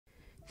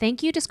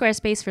Thank you to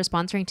Squarespace for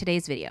sponsoring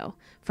today's video.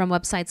 From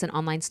websites and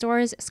online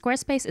stores,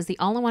 Squarespace is the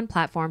all-in-one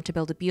platform to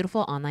build a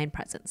beautiful online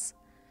presence.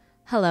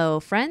 Hello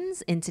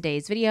friends, in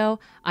today's video,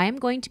 I am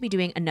going to be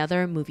doing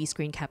another movie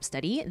screen cap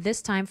study,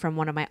 this time from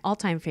one of my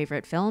all-time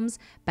favorite films,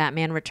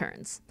 Batman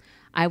Returns.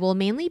 I will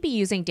mainly be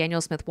using Daniel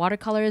Smith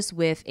watercolors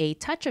with a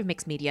touch of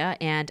mixed media,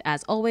 and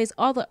as always,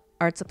 all the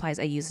art supplies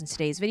I use in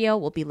today's video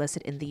will be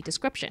listed in the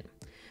description.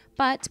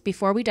 But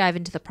before we dive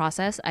into the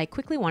process, I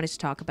quickly wanted to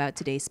talk about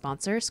today's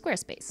sponsor,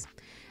 Squarespace.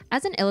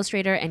 As an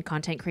illustrator and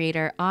content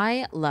creator,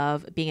 I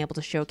love being able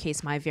to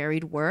showcase my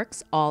varied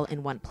works all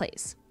in one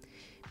place.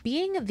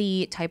 Being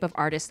the type of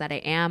artist that I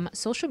am,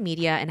 social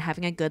media and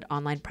having a good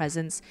online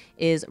presence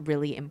is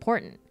really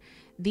important.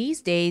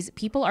 These days,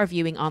 people are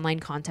viewing online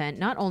content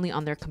not only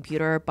on their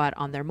computer, but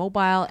on their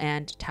mobile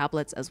and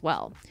tablets as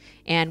well.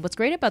 And what's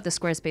great about the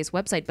Squarespace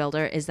website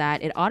builder is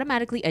that it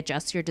automatically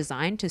adjusts your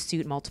design to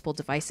suit multiple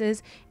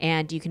devices,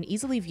 and you can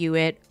easily view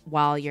it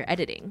while you're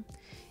editing.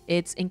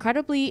 It's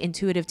incredibly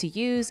intuitive to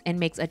use and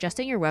makes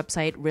adjusting your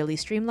website really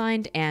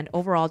streamlined and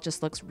overall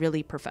just looks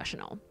really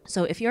professional.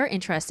 So if you're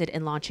interested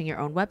in launching your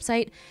own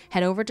website,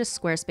 head over to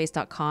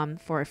squarespace.com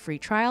for a free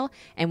trial.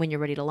 And when you're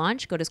ready to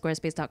launch, go to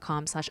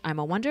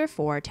squarespace.com/imawonder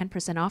for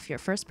 10% off your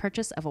first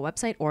purchase of a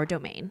website or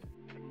domain.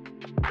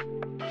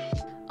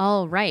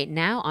 All right,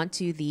 now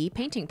onto the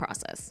painting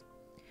process.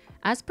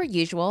 As per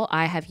usual,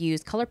 I have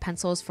used colored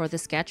pencils for the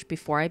sketch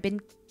before I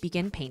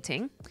begin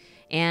painting.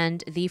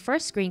 And the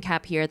first screen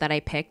cap here that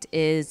I picked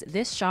is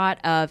this shot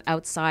of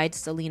outside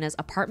Selina's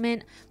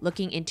apartment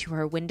looking into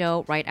her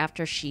window right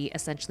after she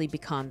essentially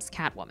becomes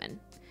Catwoman.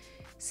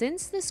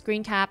 Since the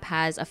screen cap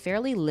has a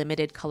fairly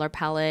limited color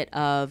palette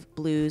of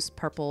blues,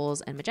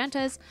 purples, and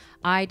magentas,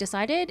 I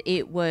decided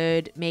it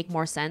would make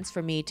more sense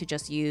for me to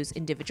just use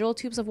individual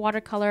tubes of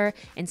watercolor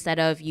instead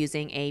of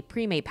using a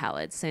pre-made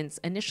palette, since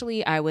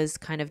initially I was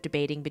kind of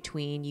debating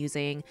between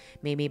using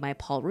maybe my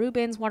Paul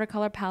Rubens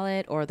watercolor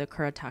palette or the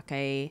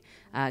Kuretake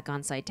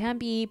Gansai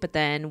Tambi, but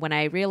then when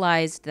I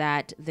realized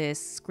that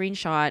this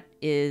screenshot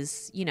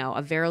is,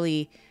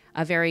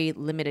 a very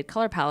limited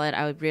color palette,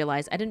 I would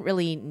realize I didn't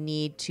really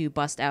need to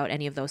bust out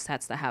any of those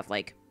sets that have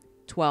like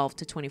 12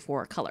 to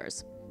 24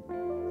 colors.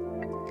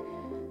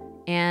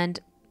 And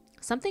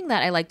something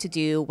that I like to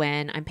do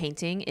when I'm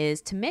painting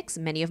is to mix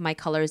many of my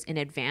colors in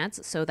advance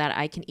so that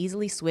I can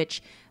easily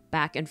switch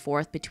back and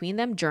forth between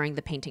them during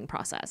the painting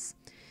process.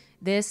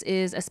 This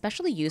is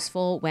especially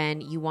useful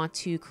when you want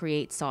to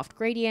create soft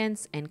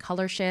gradients and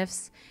color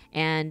shifts.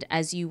 And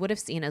as you would have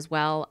seen as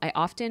well, I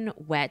often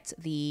wet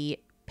the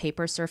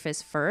paper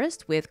surface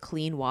first with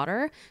clean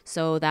water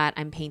so that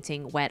I'm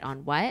painting wet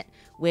on wet,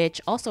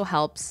 which also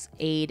helps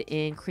aid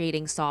in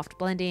creating soft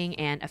blending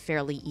and a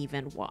fairly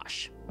even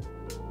wash.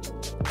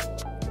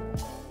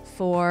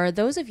 For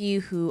those of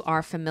you who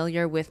are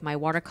familiar with my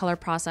watercolor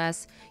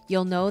process,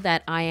 you'll know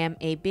that I am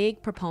a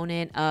big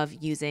proponent of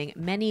using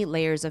many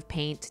layers of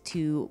paint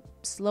to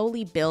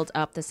slowly build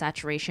up the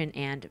saturation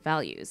and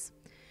values.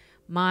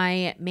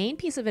 My main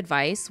piece of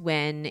advice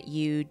when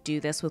you do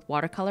this with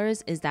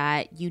watercolors is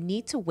that you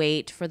need to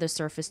wait for the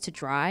surface to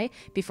dry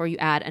before you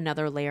add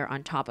another layer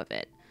on top of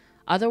it.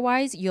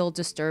 Otherwise, you'll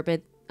disturb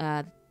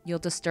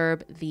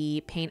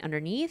the paint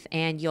underneath,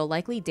 and you'll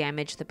likely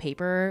damage the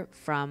paper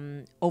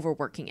from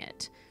overworking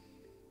it.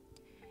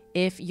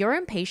 If you're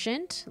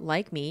impatient,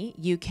 like me,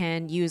 you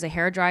can use a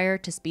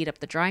hairdryer to speed up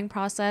the drying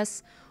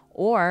process.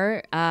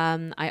 Or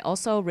I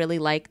also really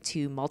like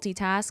to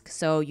multitask,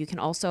 so you can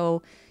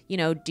also,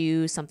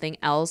 do something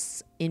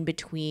else in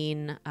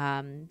between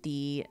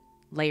the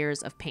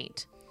layers of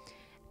paint.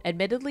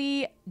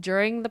 Admittedly,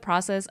 during the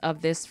process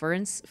of this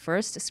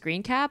first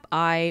screen cap,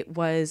 I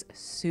was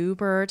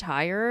super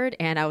tired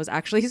and I was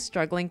actually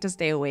struggling to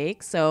stay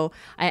awake, so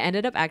I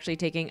ended up actually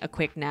taking a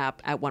quick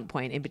nap at one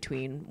point in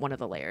between one of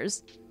the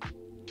layers.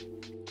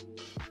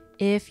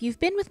 If you've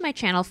been with my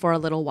channel for a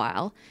little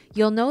while,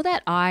 you'll know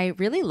that I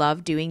really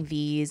love doing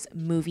these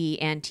movie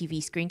and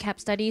TV screen cap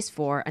studies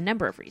for a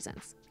number of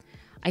reasons.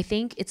 I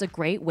think it's a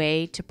great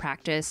way to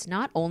practice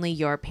not only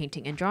your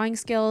painting and drawing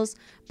skills,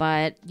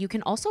 but you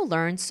can also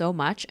learn so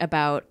much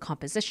about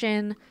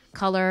composition,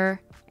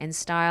 color, and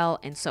style,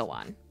 and so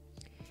on.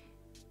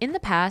 In the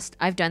past,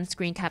 I've done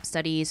screen cap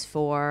studies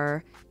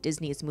for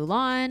Disney's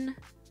Mulan,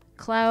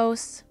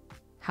 Klaus,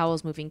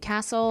 Howl's Moving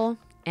Castle,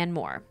 and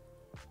more.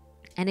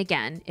 And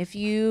again, if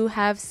you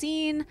have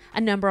seen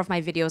a number of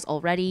my videos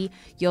already,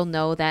 you'll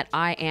know that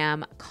I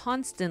am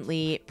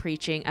constantly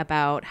preaching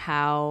about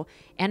how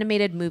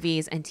animated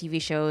movies and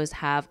TV shows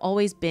have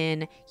always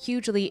been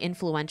hugely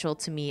influential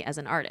to me as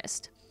an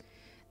artist.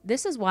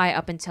 This is why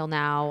up until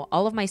now,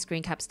 all of my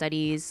screen cap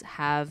studies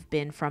have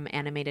been from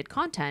animated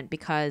content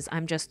because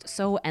I'm just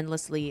so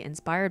endlessly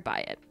inspired by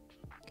it.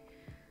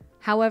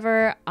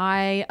 However,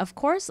 I, of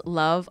course,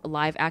 love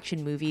live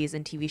action movies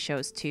and TV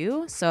shows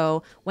too,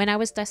 so when I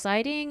was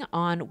deciding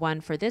on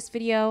one for this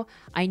video,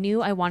 I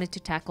knew I wanted to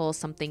tackle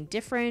something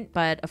different,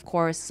 but of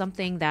course,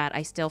 something that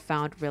I still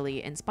found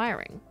really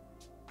inspiring.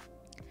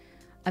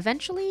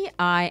 Eventually,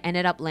 I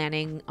ended up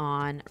landing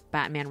on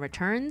Batman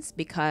Returns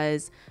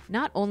because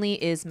not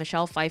only is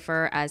Michelle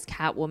Pfeiffer as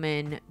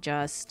Catwoman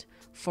just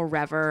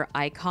forever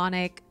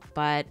iconic,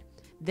 but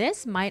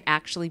this might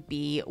actually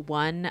be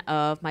one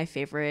of my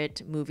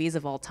favorite movies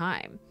of all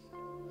time.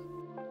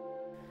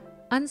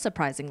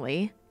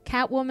 Unsurprisingly,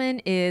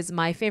 Catwoman is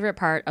my favorite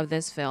part of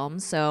this film,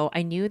 so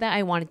I knew that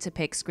I wanted to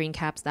pick screen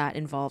caps that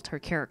involved her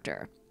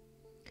character.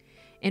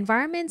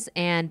 Environments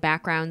and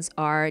backgrounds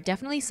are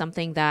definitely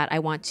something that I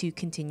want to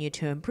continue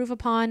to improve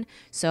upon,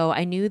 so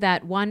I knew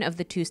that one of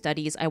the two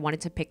studies I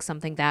wanted to pick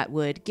something that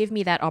would give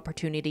me that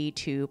opportunity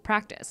to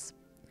practice.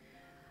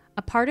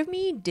 A part of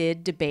me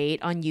did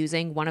debate on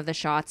using one of the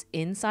shots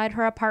inside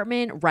her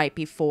apartment right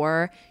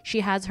before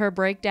she has her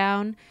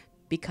breakdown,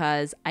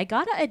 because I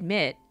gotta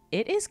admit,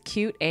 it is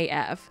cute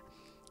AF.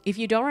 If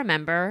you don't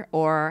remember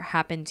or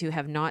happen to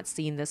have not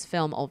seen this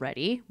film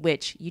already,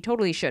 which you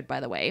totally should,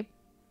 by the way,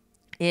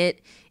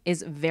 it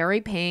is very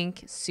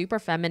pink, super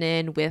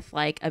feminine with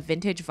like a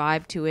vintage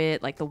vibe to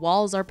it. Like the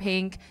walls are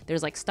pink.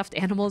 There's like stuffed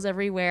animals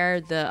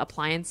everywhere. The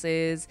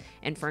appliances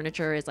and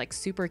furniture is like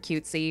super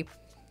cutesy.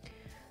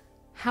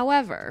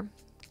 However,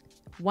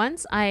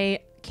 once I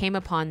came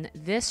upon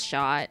this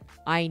shot,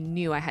 I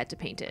knew I had to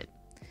paint it.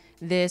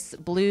 This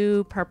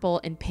blue,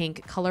 purple, and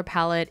pink color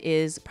palette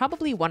is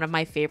probably one of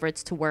my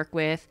favorites to work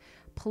with.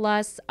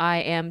 Plus, I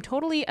am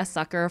totally a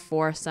sucker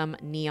for some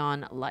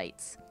neon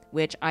lights,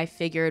 which I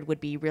figured would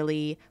be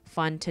really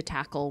fun to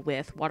tackle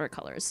with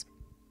watercolors.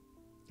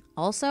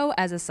 Also,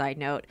 as a side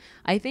note,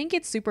 I think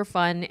it's super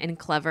fun and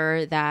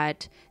clever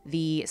that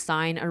the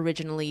sign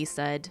originally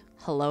said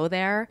hello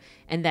there,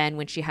 and then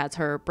when she has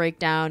her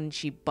breakdown,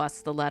 she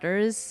busts the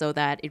letters so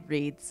that it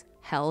reads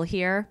hell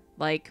here.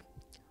 Like,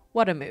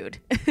 what a mood.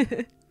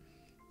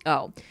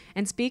 Oh,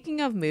 and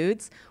speaking of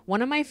moods,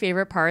 one of my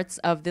favorite parts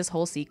of this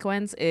whole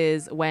sequence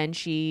is when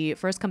she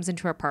first comes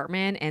into her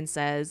apartment and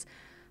says,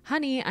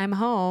 "Honey, I'm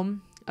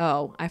home.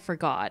 Oh, I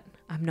forgot.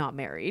 I'm not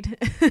married."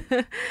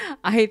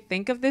 I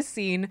think of this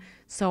scene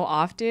so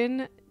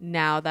often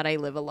now that I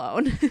live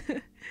alone.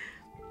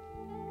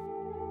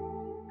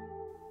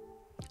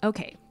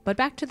 Okay, but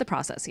back to the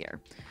process here.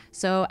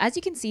 So as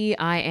you can see,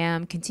 I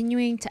am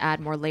continuing to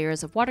add more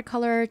layers of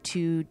watercolor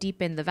to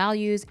deepen the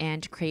values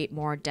and to create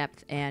more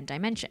depth and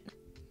dimension.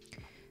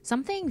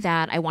 Something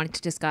that I wanted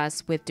to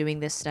discuss with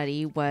doing this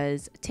study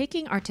was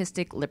taking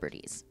artistic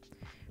liberties.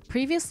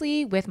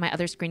 Previously, with my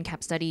other screen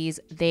cap studies,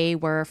 they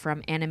were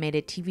from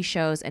animated TV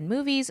shows and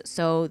movies,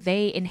 so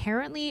they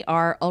inherently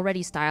are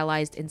already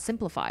stylized and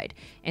simplified.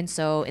 And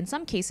so in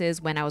some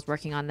cases, when I was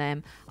working on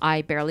them,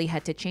 I barely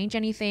had to change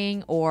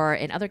anything, or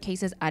in other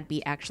cases, I'd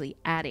be actually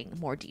adding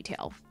more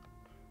detail.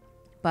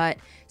 But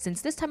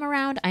since this time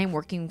around, I am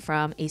working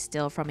from a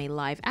still from a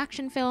live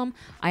action film,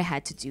 I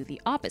had to do the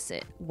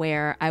opposite,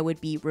 where I would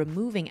be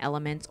removing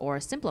elements or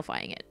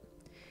simplifying it.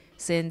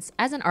 Since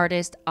as an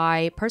artist,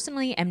 I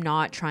personally am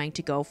not trying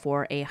to go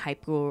for a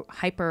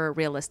hyper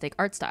realistic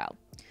art style.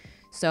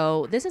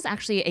 So this is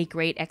actually a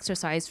great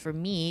exercise for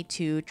me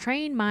to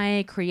train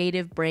my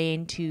creative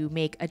brain to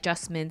make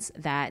adjustments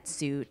that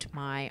suit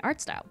my art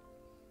style.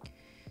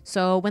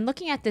 So when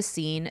looking at this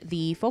scene,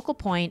 the focal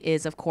point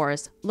is, of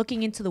course,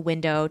 looking into the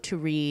window to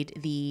read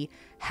the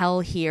 "Hell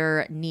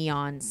Here"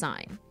 neon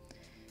sign.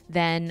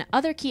 Then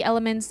other key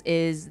elements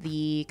is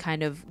the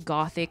kind of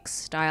Gothic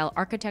style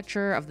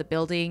architecture of the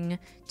building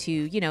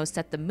to,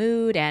 set the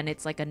mood, and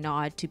it's like a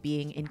nod to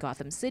being in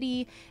Gotham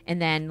City.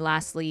 And then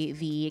lastly,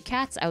 the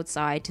cats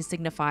outside to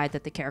signify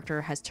that the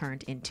character has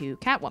turned into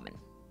Catwoman.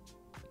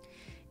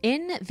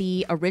 In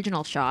the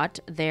original shot,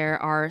 there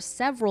are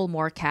several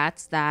more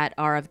cats that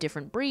are of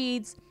different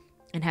breeds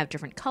and have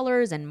different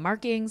colors and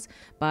markings,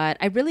 but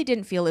I really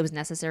didn't feel it was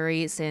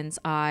necessary since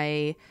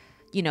I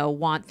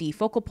want the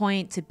focal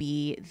point to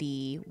be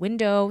the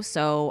window.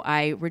 So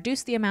I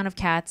reduced the amount of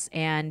cats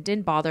and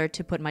didn't bother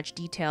to put much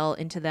detail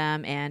into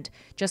them and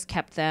just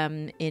kept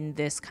them in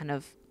this kind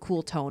of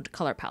cool toned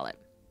color palette.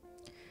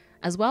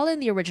 As well, in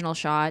the original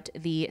shot,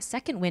 the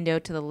second window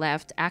to the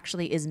left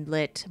actually is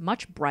lit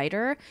much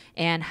brighter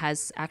and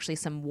has actually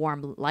some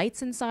warm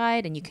lights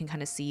inside, and you can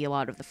kind of see a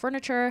lot of the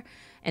furniture.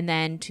 And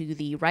then to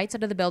the right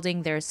side of the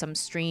building, there's some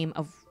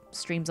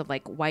streams of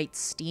like white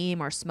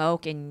steam or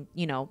smoke and,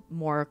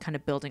 more kind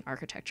of building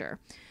architecture.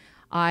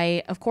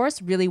 I, of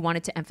course, really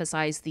wanted to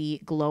emphasize the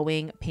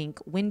glowing pink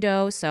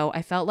window, so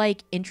I felt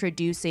like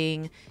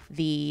introducing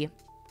the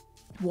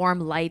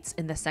warm lights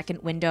in the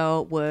second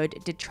window would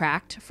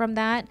detract from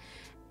that.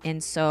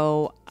 And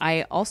so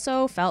I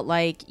also felt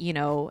like,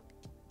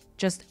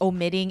 just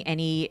omitting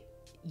any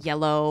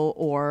yellow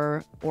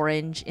or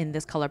orange in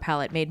this color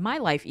palette made my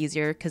life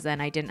easier, because then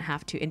I didn't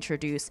have to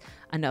introduce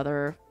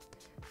another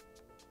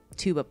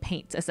tube of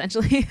paint,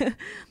 essentially.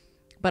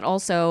 But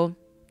also,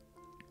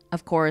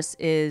 of course,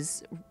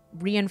 is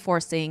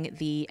reinforcing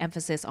the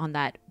emphasis on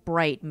that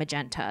bright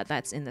magenta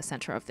that's in the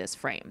center of this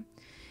frame.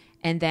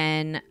 And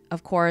then,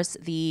 of course,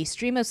 the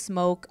stream of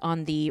smoke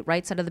on the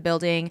right side of the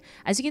building.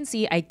 As you can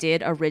see, I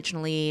did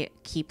originally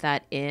keep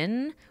that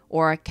in,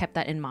 or kept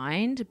that in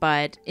mind.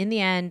 But in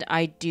the end,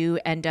 I do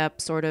end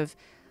up sort of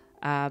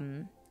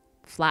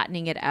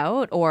flattening it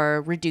out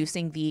or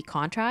reducing the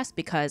contrast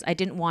because I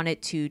didn't want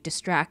it to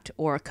distract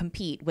or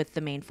compete with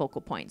the main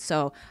focal point.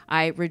 So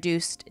I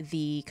reduced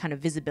the kind of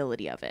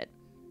visibility of it.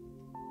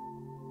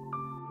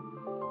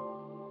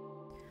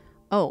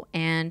 Oh,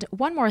 and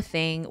one more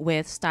thing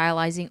with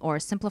stylizing or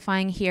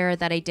simplifying here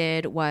that I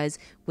did was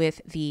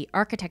with the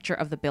architecture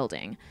of the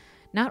building.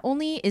 Not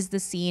only is the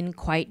scene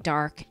quite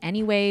dark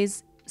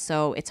anyways,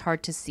 so it's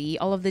hard to see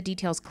all of the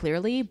details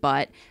clearly,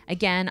 but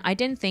again, I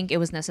didn't think it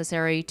was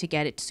necessary to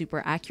get it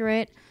super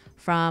accurate.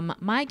 From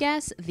my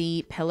guess,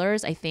 the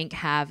pillars, I think,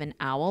 have an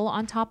owl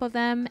on top of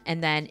them,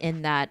 and then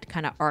in that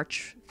kind of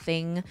arch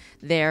thing,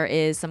 there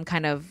is some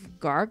kind of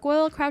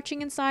gargoyle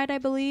crouching inside, I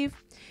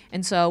believe.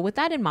 And so with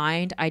that in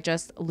mind, I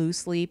just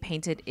loosely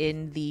painted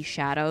in the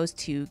shadows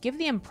to give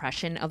the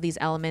impression of these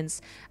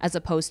elements as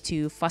opposed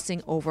to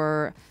fussing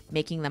over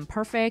making them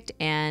perfect.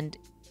 And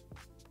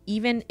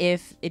even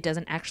if it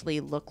doesn't actually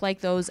look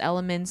like those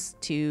elements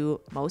to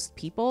most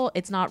people,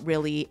 it's not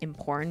really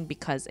important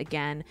because,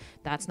 again,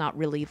 that's not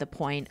really the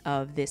point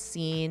of this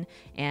scene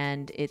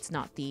and it's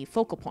not the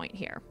focal point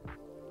here.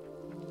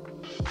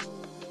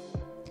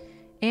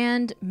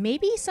 And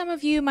maybe some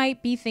of you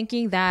might be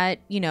thinking that,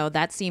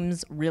 that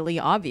seems really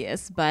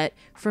obvious, but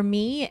for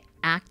me,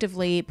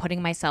 actively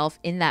putting myself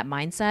in that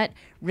mindset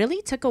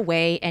really took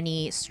away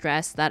any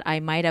stress that I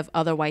might have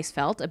otherwise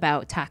felt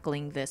about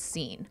tackling this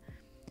scene.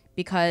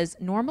 Because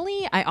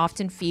normally I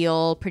often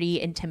feel pretty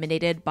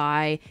intimidated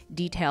by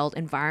detailed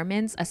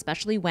environments,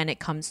 especially when it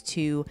comes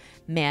to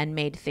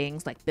man-made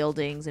things like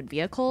buildings and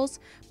vehicles.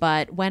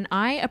 But when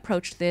I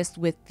approached this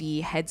with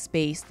the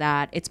headspace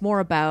that it's more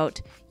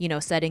about,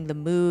 setting the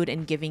mood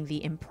and giving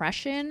the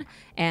impression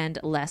and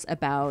less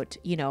about,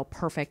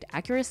 perfect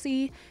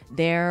accuracy,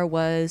 there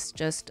was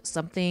just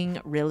something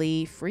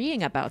really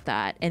freeing about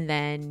that. And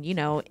then,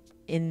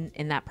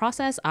 in that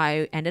process,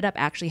 I ended up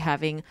actually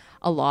having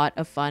a lot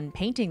of fun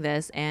painting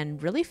this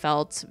and really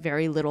felt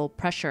very little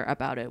pressure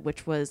about it,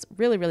 which was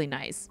really, really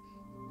nice.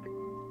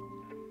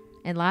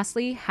 And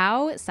lastly,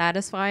 how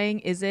satisfying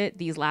is it,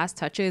 these last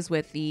touches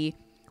with the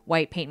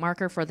white paint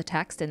marker for the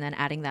text and then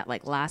adding that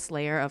last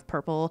layer of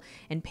purple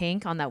and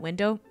pink on that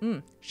window?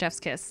 Chef's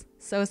kiss.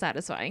 So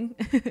satisfying.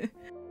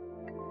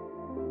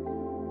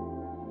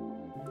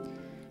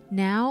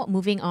 Now,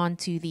 moving on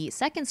to the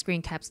second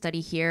screen cap study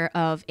here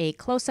of a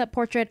close-up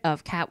portrait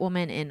of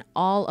Catwoman in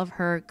all of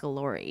her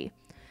glory.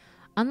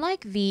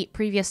 Unlike the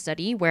previous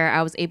study where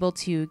I was able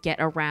to get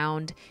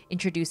around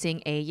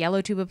introducing a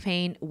yellow tube of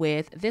paint,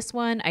 with this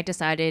one, I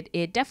decided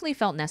it definitely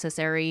felt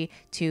necessary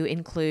to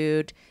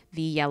include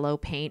the yellow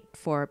paint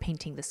for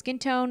painting the skin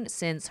tone,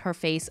 since her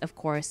face, of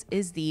course,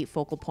 is the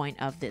focal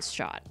point of this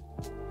shot.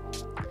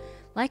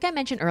 Like I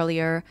mentioned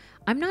earlier,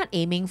 I'm not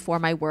aiming for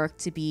my work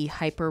to be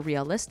hyper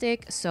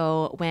realistic,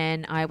 so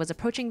when I was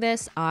approaching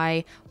this,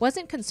 I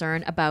wasn't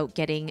concerned about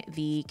getting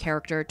the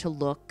character to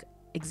look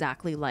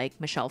exactly like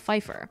Michelle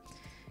Pfeiffer.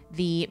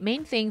 The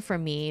main thing for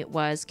me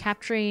was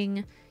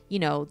capturing,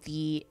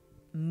 the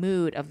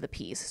mood of the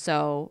piece.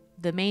 So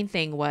the main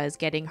thing was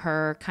getting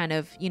her kind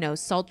of,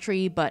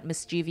 sultry but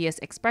mischievous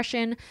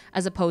expression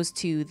as opposed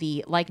to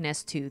the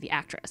likeness to the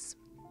actress.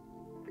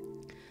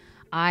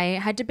 I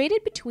had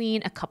debated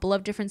between a couple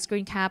of different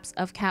screen caps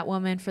of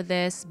Catwoman for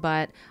this,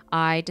 but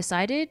I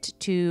decided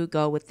to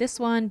go with this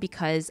one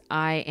because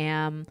I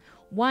am,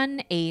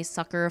 one, a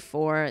sucker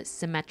for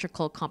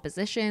symmetrical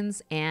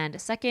compositions, and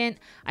second,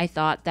 I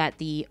thought that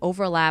the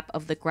overlap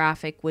of the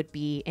graphic would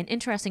be an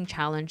interesting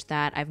challenge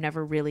that I've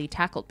never really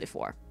tackled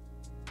before.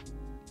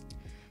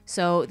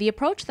 So the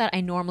approach that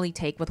I normally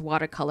take with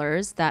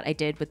watercolors that I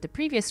did with the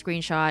previous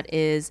screenshot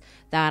is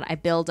that I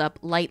build up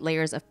light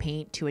layers of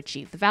paint to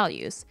achieve the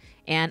values.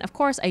 And of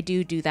course I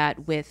do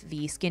that with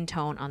the skin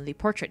tone on the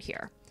portrait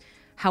here.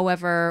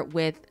 However,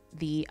 with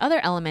the other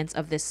elements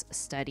of this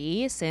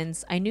study,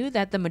 since I knew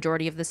that the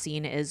majority of the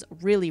scene is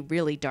really,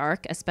 really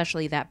dark,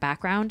 especially that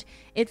background,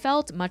 it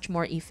felt much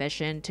more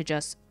efficient to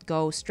just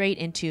go straight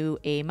into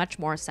a much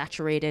more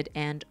saturated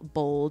and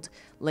bold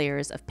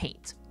layers of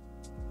paint.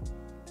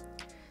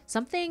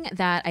 Something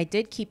that I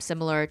did keep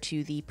similar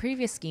to the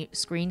previous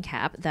screen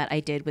cap that I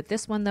did with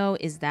this one, though,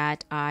 is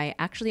that I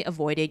actually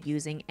avoided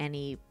using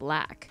any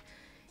black.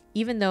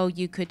 Even though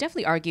you could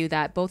definitely argue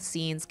that both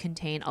scenes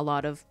contain a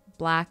lot of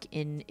black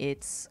in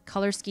its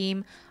color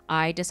scheme,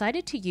 I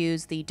decided to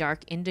use the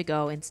dark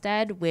indigo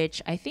instead,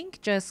 which I think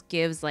just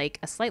gives a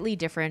slightly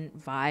different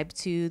vibe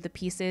to the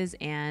pieces,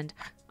 and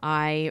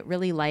I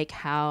really like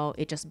how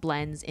it just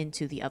blends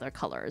into the other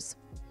colors.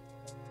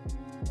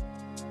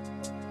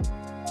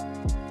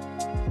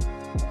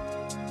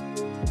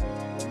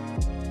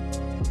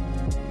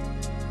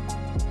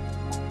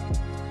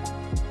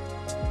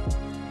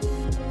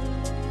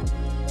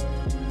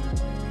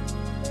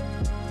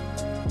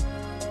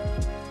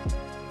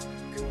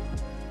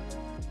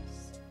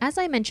 As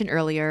I mentioned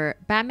earlier,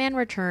 Batman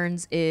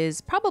Returns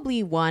is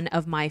probably one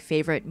of my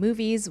favorite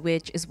movies,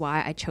 which is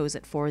why I chose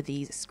it for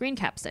these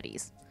SCREENCAP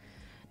studies.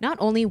 Not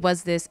only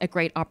was this a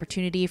great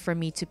opportunity for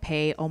me to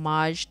pay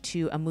homage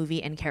to a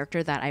movie and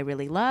character that I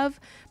really love,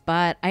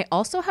 but I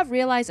also have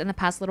realized in the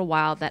past little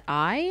while that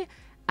I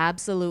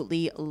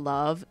absolutely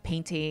love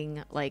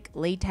painting like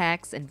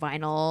latex and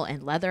vinyl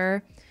and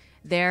leather.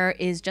 There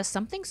is just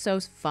something so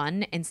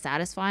fun and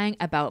satisfying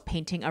about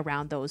painting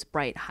around those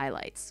bright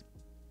highlights.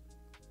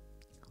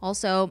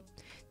 Also,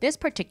 this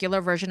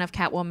particular version of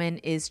Catwoman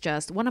is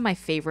just one of my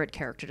favorite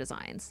character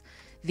designs.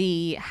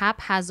 The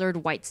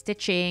haphazard white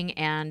stitching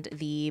and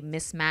the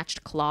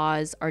mismatched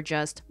claws are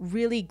just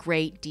really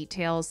great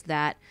details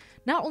that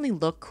not only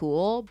look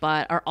cool,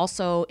 but are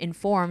also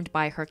informed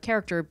by her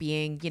character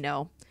being,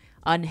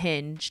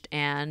 unhinged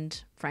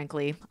and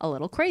frankly, a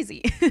little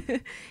crazy.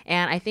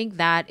 And I think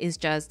that is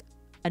just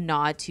a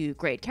nod to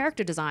great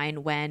character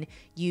design when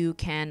you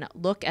can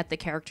look at the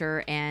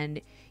character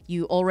and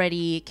you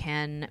already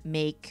can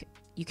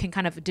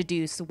kind of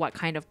deduce what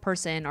kind of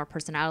person or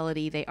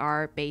personality they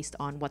are based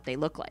on what they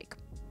look like.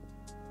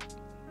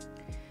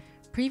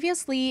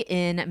 Previously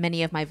in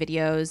many of my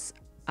videos,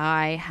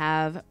 I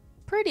have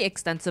pretty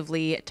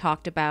extensively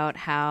talked about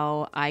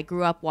how I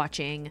grew up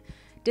watching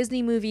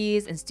Disney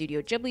movies and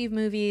Studio Ghibli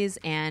movies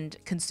and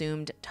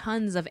consumed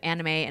tons of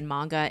anime and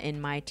manga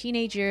in my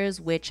teenage years,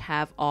 which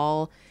have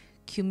all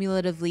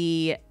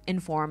cumulatively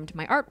informed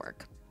my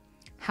artwork.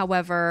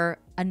 However,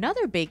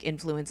 another big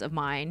influence of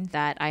mine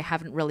that I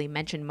haven't really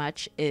mentioned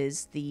much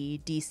is the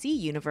DC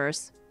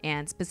universe,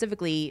 and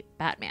specifically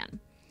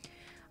Batman.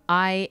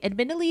 I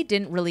admittedly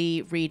didn't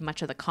really read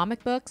much of the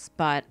comic books,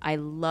 but I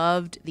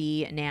loved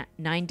the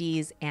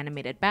 90s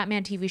animated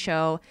Batman TV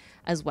show,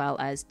 as well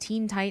as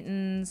Teen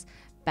Titans,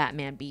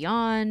 Batman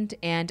Beyond,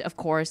 and of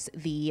course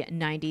the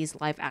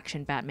 90s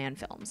live-action Batman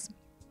films.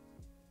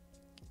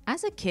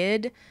 As a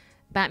kid,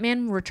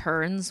 Batman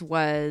Returns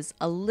was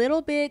a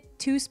little bit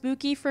too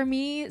spooky for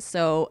me,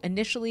 so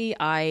initially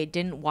I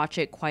didn't watch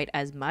it quite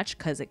as much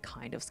because it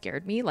kind of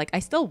scared me. Like, I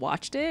still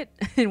watched it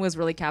and was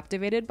really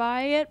captivated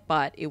by it,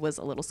 but it was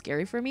a little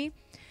scary for me.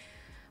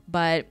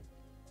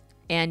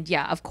 And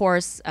yeah, of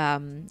course,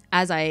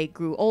 as I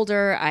grew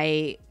older,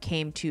 I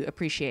came to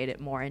appreciate it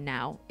more, and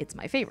now it's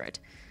my favorite.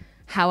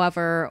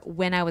 However,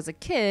 when I was a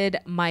kid,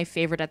 my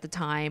favorite at the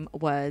time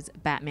was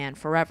Batman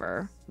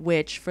Forever,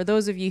 which, for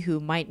those of you who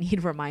might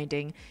need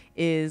reminding,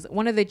 is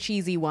one of the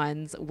cheesy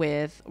ones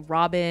with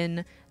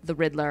Robin, the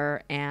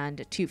Riddler,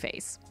 and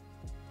Two-Face.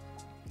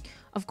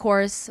 Of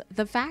course,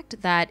 the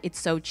fact that it's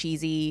so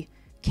cheesy,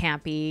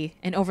 campy,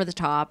 and over the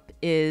top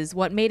is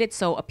what made it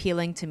so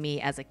appealing to me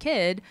as a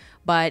kid,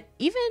 but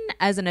even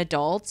as an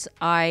adult,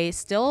 I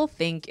still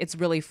think it's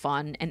really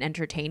fun and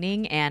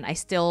entertaining, and I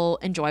still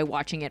enjoy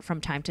watching it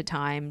from time to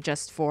time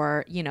just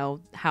for,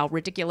 how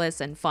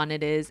ridiculous and fun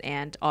it is,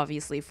 and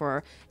obviously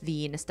for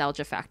the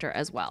nostalgia factor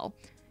as well.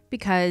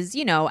 Because,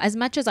 as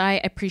much as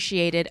I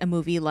appreciated a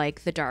movie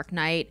like The Dark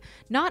Knight,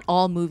 not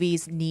all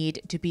movies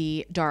need to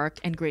be dark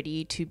and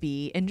gritty to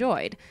be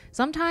enjoyed.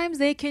 Sometimes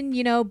they can,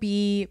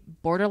 be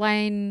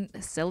borderline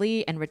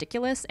silly and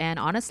ridiculous, and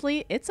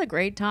honestly, it's a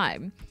great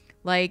time.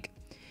 Like,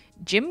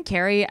 Jim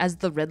Carrey as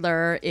the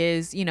Riddler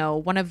is,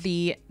 one of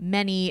the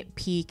many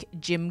peak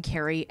Jim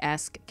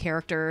Carrey-esque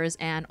characters,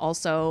 and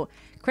also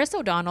Chris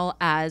O'Donnell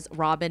as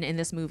Robin in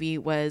this movie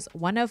was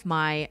one of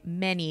my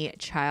many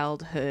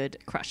childhood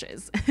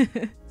crushes.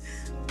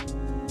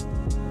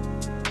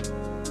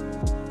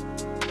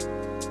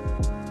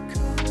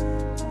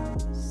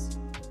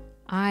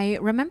 I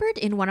remembered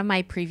in one of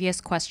my previous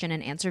question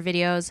and answer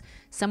videos,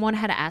 someone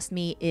had asked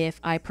me if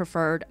I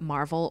preferred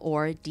Marvel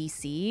or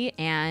DC,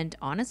 and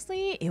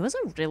honestly, it was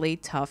a really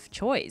tough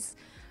choice.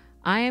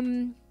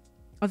 I'm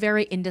a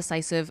very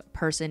indecisive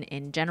person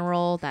in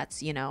general. That's,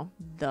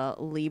 the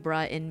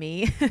Libra in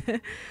me.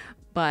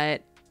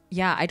 But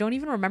yeah, I don't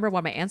even remember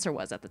what my answer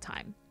was at the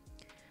time.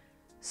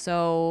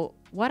 So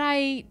what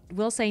I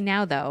will say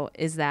now, though,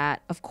 is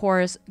that, of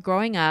course,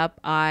 growing up,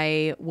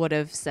 I would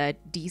have said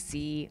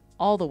DC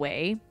all the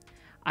way.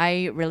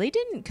 I really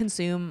didn't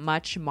consume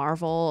much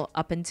Marvel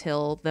up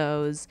until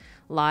those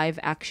live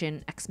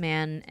action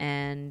X-Men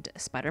and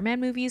Spider-Man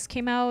movies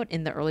came out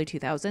in the early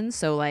 2000s.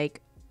 So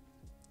like,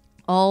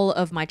 all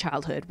of my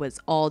childhood was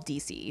all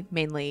DC,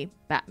 mainly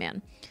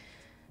Batman.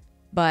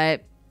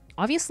 But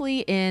obviously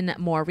in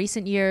more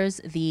recent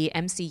years, the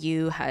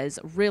MCU has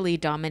really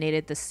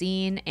dominated the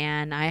scene,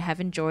 and I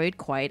have enjoyed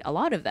quite a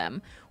lot of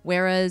them.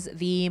 Whereas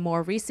the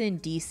more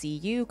recent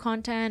DCU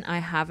content, I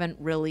haven't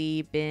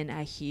really been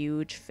a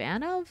huge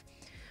fan of.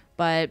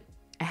 But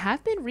I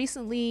have been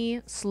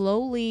recently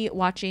slowly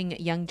watching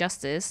Young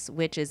Justice,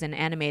 which is an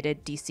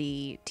animated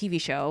DC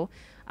TV show.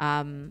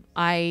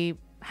 I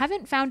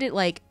haven't found it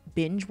like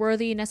binge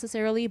worthy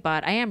necessarily,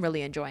 but I am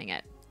really enjoying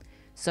it.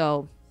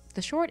 So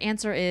the short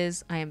answer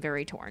is I am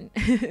very torn.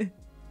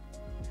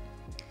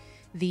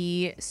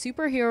 The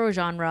superhero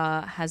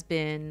genre has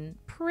been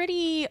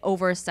pretty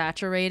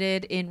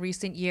oversaturated in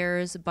recent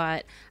years,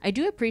 but I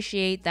do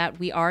appreciate that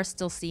we are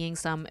still seeing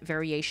some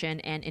variation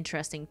and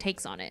interesting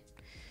takes on it.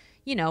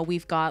 you know,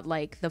 we've got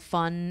like the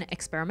fun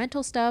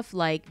experimental stuff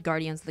like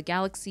Guardians of the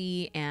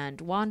Galaxy and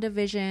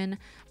WandaVision,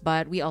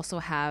 but we also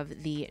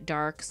have the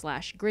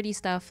dark/gritty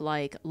stuff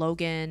like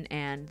Logan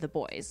and The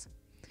Boys.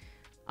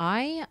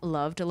 I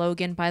loved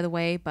Logan, by the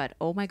way, but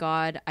oh my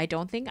god, I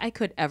don't think I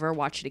could ever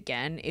watch it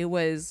again. It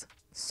was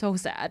so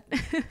sad.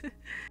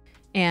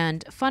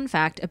 And fun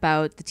fact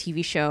about the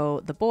TV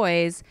show The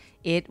Boys,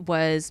 it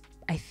was,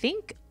 I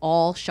think,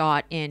 all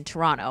shot in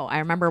Toronto. I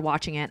remember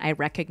watching it, I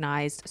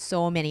recognized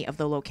so many of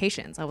the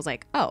locations. I was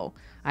like, oh,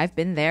 I've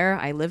been there,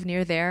 I live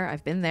near there,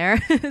 I've been there.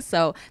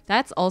 So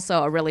that's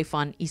also a really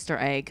fun Easter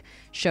egg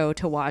show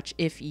to watch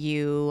if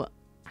you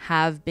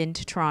have been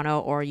to Toronto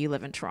or you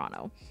live in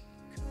Toronto.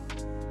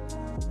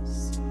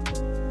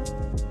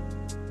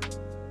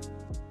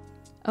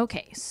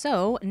 Okay,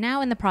 so now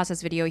in the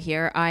process video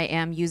here, I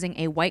am using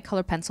a white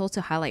color pencil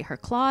to highlight her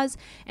claws.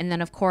 And then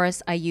of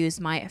course, I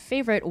used my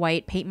favorite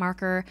white paint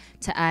marker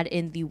to add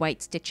in the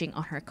white stitching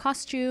on her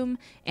costume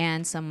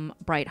and some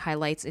bright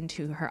highlights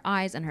into her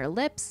eyes and her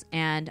lips.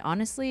 And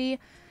honestly,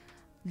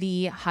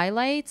 the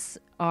highlights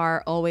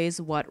are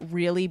always what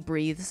really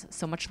breathes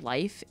so much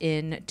life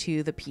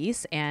into the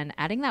piece. And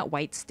adding that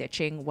white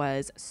stitching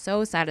was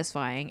so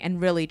satisfying and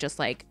really just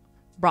like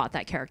brought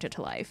that character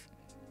to life.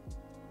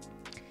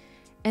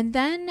 And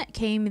then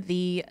came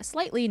the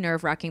slightly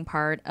nerve-wracking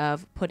part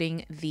of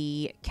putting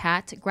the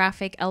cat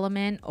graphic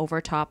element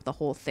over top the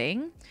whole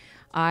thing.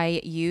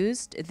 I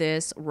used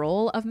this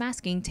roll of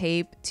masking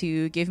tape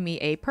to give me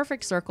a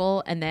perfect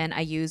circle, and then I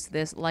used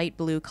this light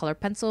blue color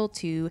pencil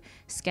to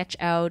sketch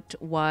out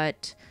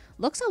what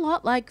looks a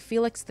lot like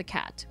Felix the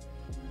cat.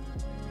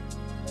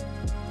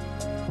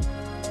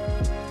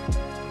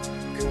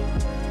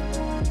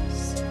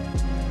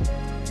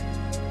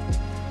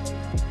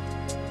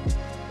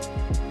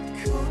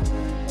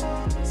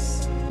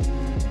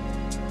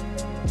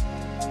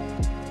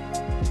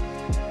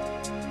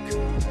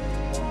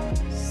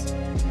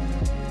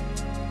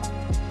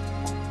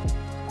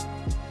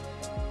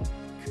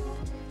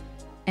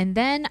 And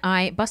then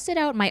I busted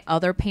out my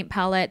other paint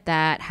palette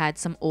that had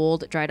some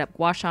old dried up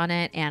gouache on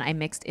it, and I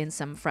mixed in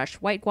some fresh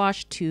white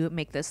gouache to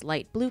make this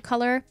light blue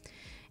color.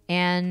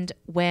 And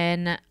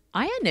when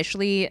I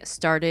initially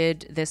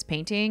started this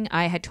painting,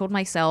 I had told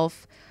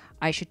myself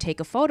I should take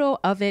a photo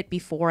of it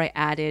before I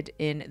added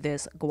in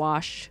this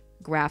gouache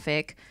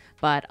graphic,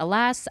 but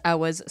alas, I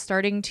was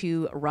starting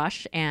to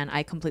rush and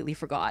I completely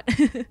forgot.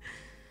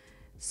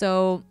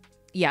 So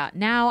yeah,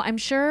 now I'm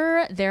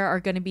sure there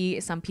are going to be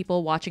some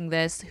people watching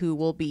this who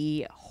will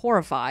be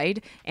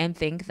horrified and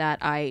think that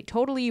I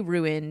totally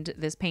ruined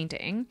this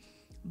painting.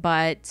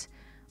 But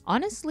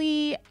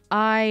honestly,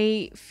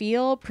 I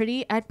feel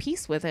pretty at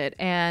peace with it.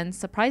 And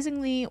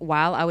surprisingly,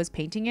 while I was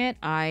painting it,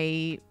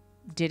 I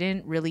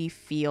didn't really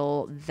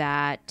feel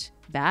that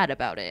bad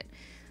about it.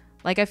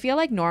 Like, I feel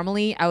like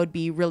normally I would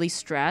be really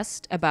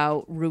stressed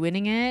about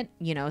ruining it,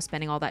 you know,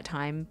 spending all that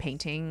time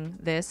painting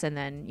this and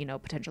then, you know,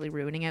 potentially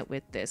ruining it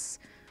with this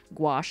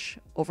gouache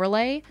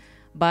overlay.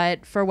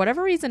 But for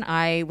whatever reason,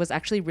 I was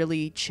actually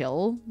really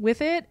chill with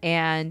it.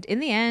 And in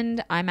the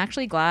end, I'm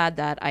actually glad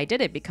that I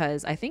did it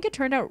because I think it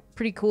turned out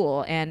pretty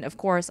cool. And of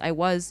course, I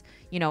was,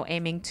 you know,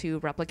 aiming to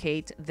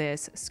replicate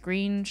this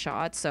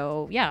screenshot.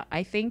 So yeah,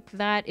 I think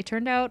that it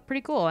turned out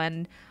pretty cool.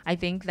 And I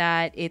think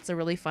that it's a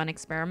really fun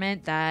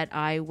experiment that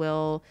I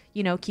will,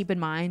 you know, keep in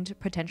mind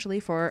potentially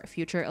for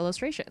future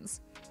illustrations.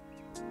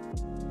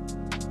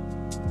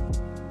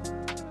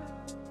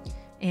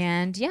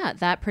 And yeah,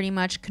 that pretty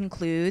much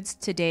concludes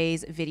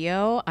today's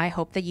video. I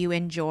hope that you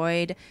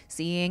enjoyed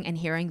seeing and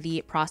hearing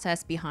the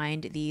process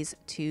behind these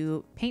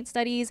two paint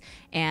studies.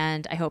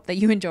 And I hope that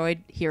you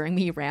enjoyed hearing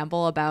me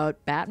ramble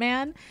about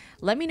Batman.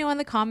 Let me know in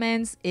the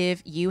comments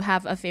if you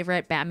have a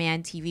favorite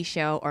Batman TV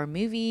show or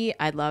movie.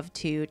 I'd love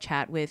to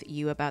chat with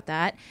you about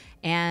that.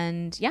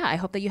 And yeah, I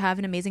hope that you have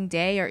an amazing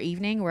day or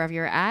evening wherever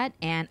you're at.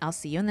 And I'll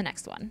see you in the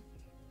next one.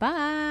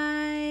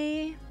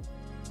 Bye.